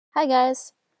Hi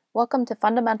guys! Welcome to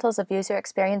Fundamentals of User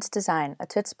Experience Design, a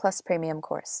TUTS Plus Premium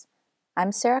course.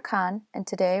 I'm Sarah Kahn, and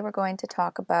today we're going to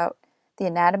talk about the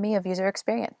anatomy of user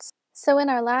experience. So in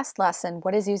our last lesson,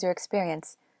 What is User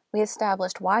Experience?, we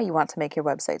established why you want to make your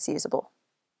websites usable.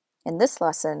 In this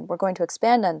lesson, we're going to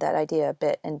expand on that idea a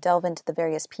bit and delve into the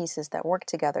various pieces that work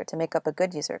together to make up a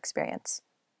good user experience.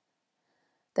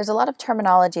 There's a lot of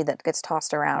terminology that gets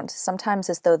tossed around, sometimes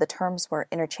as though the terms were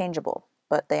interchangeable,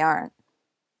 but they aren't.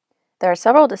 There are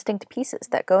several distinct pieces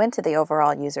that go into the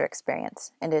overall user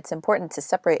experience, and it's important to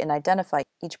separate and identify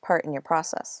each part in your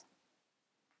process.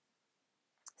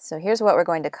 So here's what we're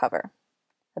going to cover.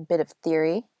 A bit of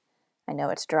theory. I know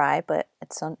it's dry, but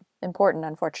it's important,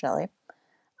 unfortunately.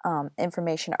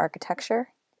 Information architecture,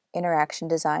 interaction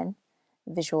design,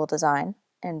 visual design,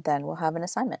 and then we'll have an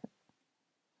assignment.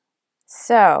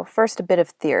 So first, a bit of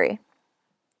theory.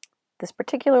 This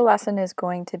particular lesson is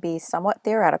going to be somewhat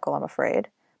theoretical, I'm afraid,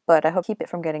 but I hope to keep it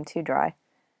from getting too dry.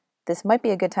 This might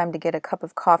be a good time to get a cup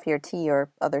of coffee or tea or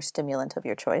other stimulant of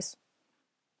your choice.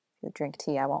 If you drink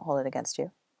tea, I won't hold it against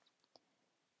you.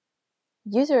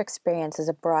 User experience is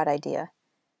a broad idea.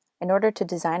 In order to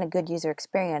design a good user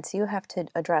experience, you have to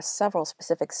address several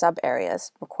specific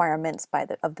sub-areas, requirements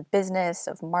of the business,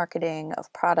 of marketing,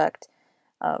 of product,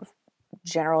 of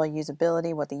general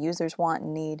usability, what the users want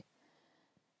and need.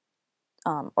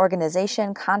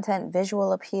 Organization, content,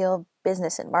 visual appeal,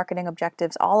 business and marketing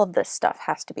objectives, all of this stuff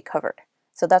has to be covered.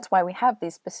 So that's why we have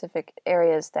these specific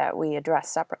areas that we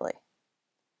address separately.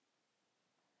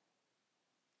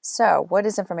 So, what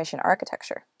is information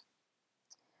architecture?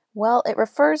 Well, it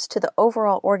refers to the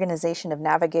overall organization of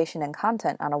navigation and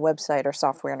content on a website or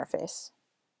software interface.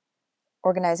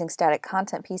 Organizing static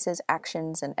content pieces,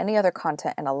 actions, and any other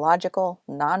content in a logical,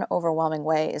 non-overwhelming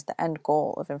way is the end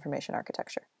goal of information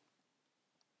architecture.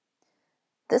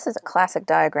 This is a classic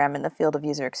diagram in the field of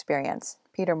user experience,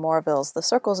 Peter Morville's The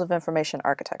Circles of Information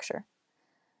Architecture.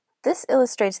 This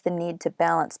illustrates the need to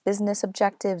balance business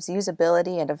objectives,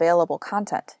 usability, and available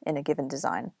content in a given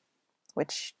design,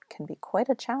 which can be quite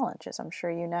a challenge, as I'm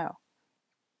sure you know.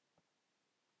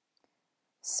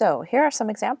 So, here are some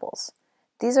examples.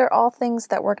 These are all things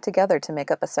that work together to make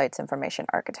up a site's information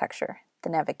architecture. The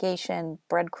navigation,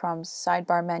 breadcrumbs,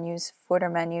 sidebar menus, footer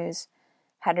menus,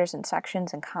 headers and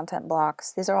sections, and content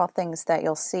blocks. These are all things that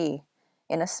you'll see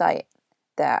in a site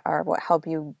that are what help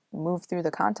you move through the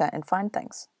content and find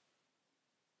things.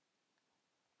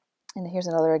 And here's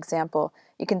another example.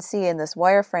 You can see in this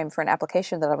wireframe for an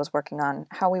application that I was working on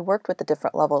how we worked with the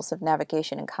different levels of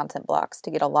navigation and content blocks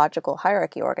to get a logical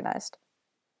hierarchy organized.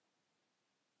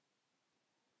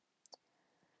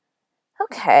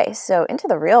 Okay, so into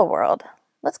the real world.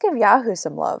 Let's give Yahoo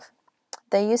some love.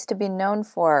 They used to be known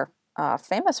for,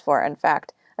 famous for, in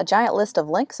fact, a giant list of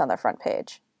links on their front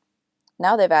page.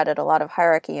 Now they've added a lot of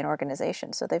hierarchy and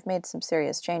organization, so they've made some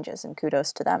serious changes, and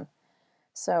kudos to them.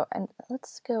 So, and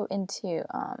let's go into,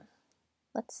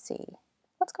 let's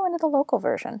go into the local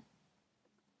version.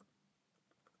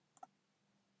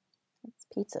 It's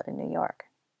pizza in New York.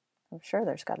 I'm sure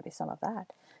there's got to be some of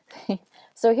that.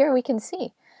 So here we can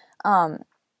see,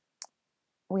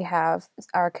 we have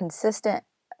our consistent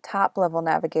top-level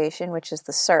navigation, which is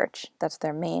the search. That's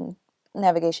their main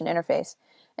navigation interface.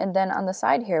 And then on the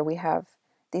side here, we have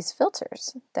these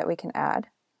filters that we can add.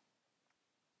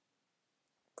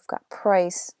 We've got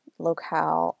price,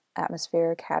 locale,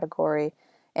 atmosphere, category.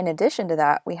 In addition to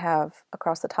that, we have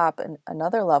across the top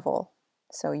another level.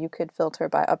 So you could filter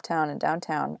by uptown and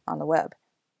downtown on the web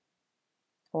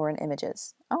or in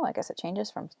images. Oh, I guess it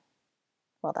changes from,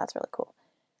 well, that's really cool.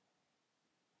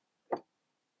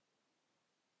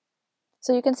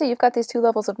 So you can see you've got these two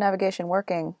levels of navigation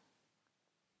working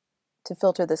to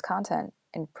filter this content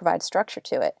and provide structure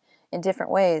to it in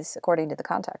different ways according to the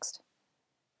context.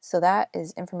 So that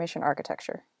is information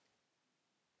architecture.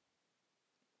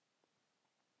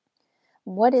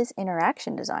 What is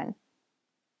interaction design?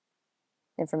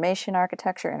 Information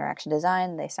architecture, interaction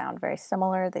design, they sound very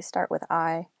similar. They start with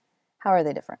I. How are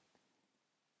they different?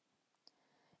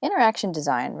 Interaction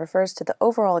design refers to the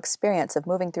overall experience of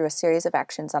moving through a series of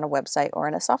actions on a website or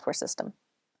in a software system.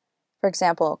 For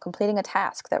example, completing a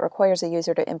task that requires a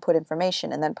user to input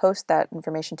information and then post that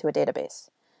information to a database.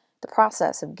 The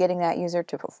process of getting that user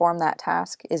to perform that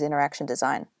task is interaction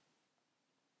design.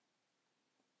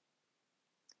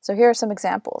 So here are some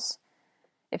examples.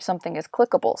 If something is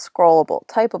clickable, scrollable,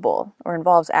 typable, or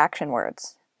involves action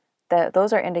words,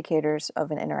 those are indicators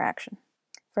of an interaction.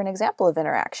 For an example of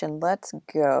interaction, let's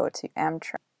go to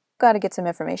Amtrak. Got to get some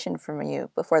information from you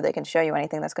before they can show you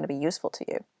anything that's going to be useful to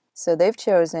you. So they've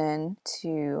chosen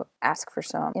to ask for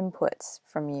some inputs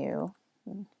from you.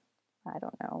 I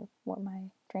don't know what my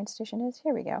train station is.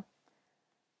 Here we go.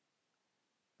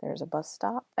 There's a bus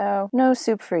stop. Oh, no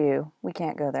soup for you. We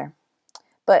can't go there.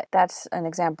 But that's an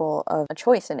example of a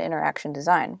choice in interaction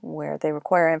design where they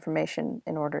require information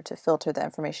in order to filter the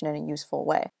information in a useful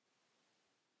way.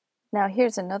 Now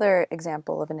here's another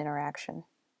example of an interaction.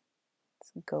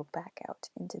 Let's go back out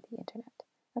into the internet.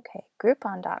 Okay,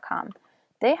 Groupon.com.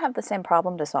 They have the same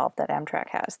problem to solve that Amtrak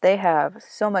has. They have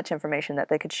so much information that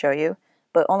they could show you,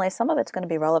 but only some of it's going to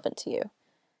be relevant to you.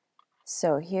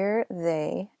 So here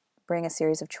they bring a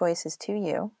series of choices to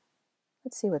you.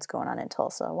 Let's see what's going on in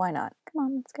Tulsa. Why not? Come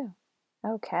on, let's go.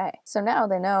 Okay, so now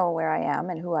they know where I am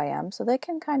and who I am, so they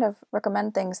can kind of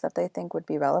recommend things that they think would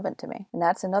be relevant to me. And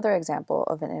that's another example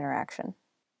of an interaction.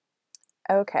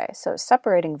 Okay, so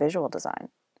separating visual design.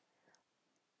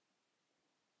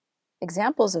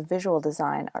 Examples of visual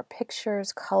design are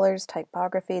pictures, colors,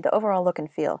 typography, the overall look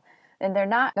and feel. And they're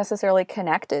not necessarily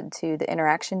connected to the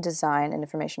interaction design and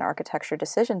information architecture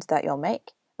decisions that you'll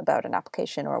make about an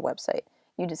application or a website.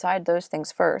 You decide those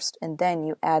things first, and then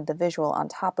you add the visual on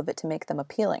top of it to make them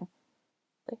appealing.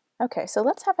 Okay, so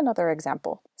let's have another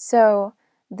example. So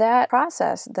that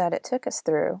process that it took us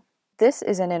through, this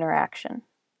is an interaction.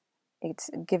 It's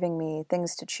giving me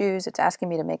things to choose, it's asking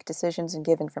me to make decisions and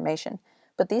give information.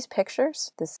 But these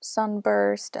pictures, this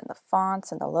sunburst and the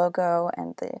fonts and the logo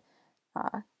and the,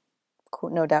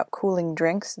 no doubt, cooling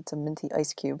drinks, it's a minty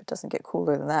ice cube, it doesn't get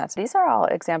cooler than that. So these are all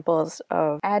examples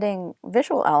of adding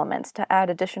visual elements to add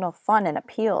additional fun and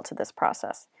appeal to this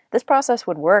process. This process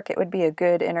would work, it would be a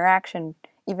good interaction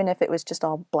even if it was just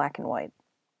all black and white.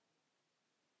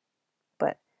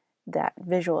 But that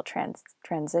visual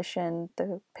transition,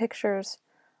 the pictures,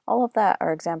 all of that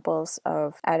are examples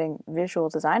of adding visual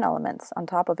design elements on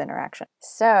top of interaction.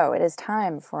 So it is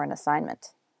time for an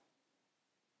assignment.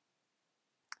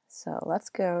 So let's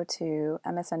go to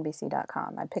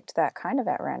msnbc.com. I picked that kind of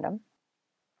at random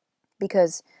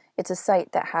because it's a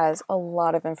site that has a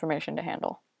lot of information to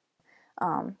handle.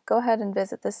 Go ahead and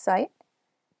visit this site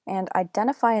and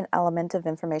identify an element of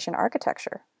information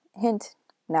architecture. Hint,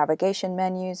 navigation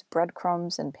menus,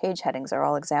 breadcrumbs, and page headings are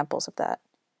all examples of that.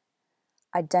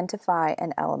 Identify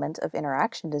an element of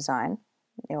interaction design.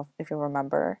 If you'll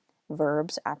remember,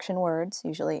 verbs, action words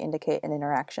usually indicate an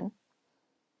interaction.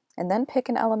 And then pick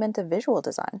an element of visual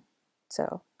design.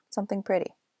 So something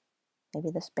pretty, maybe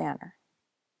this banner.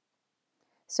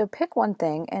 So pick one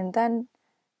thing and then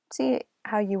see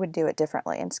how you would do it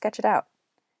differently and sketch it out.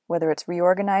 Whether it's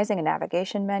reorganizing a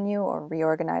navigation menu or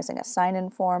reorganizing a sign-in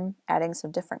form, adding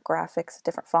some different graphics,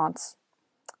 different fonts.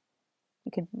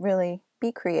 You could really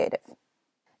be creative.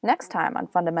 Next time on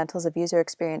Fundamentals of User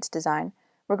Experience Design,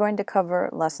 we're going to cover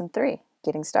Lesson 3,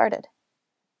 Getting Started.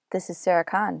 This is Sarah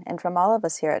Kahn, and from all of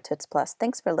us here at TUTS Plus,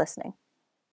 thanks for listening.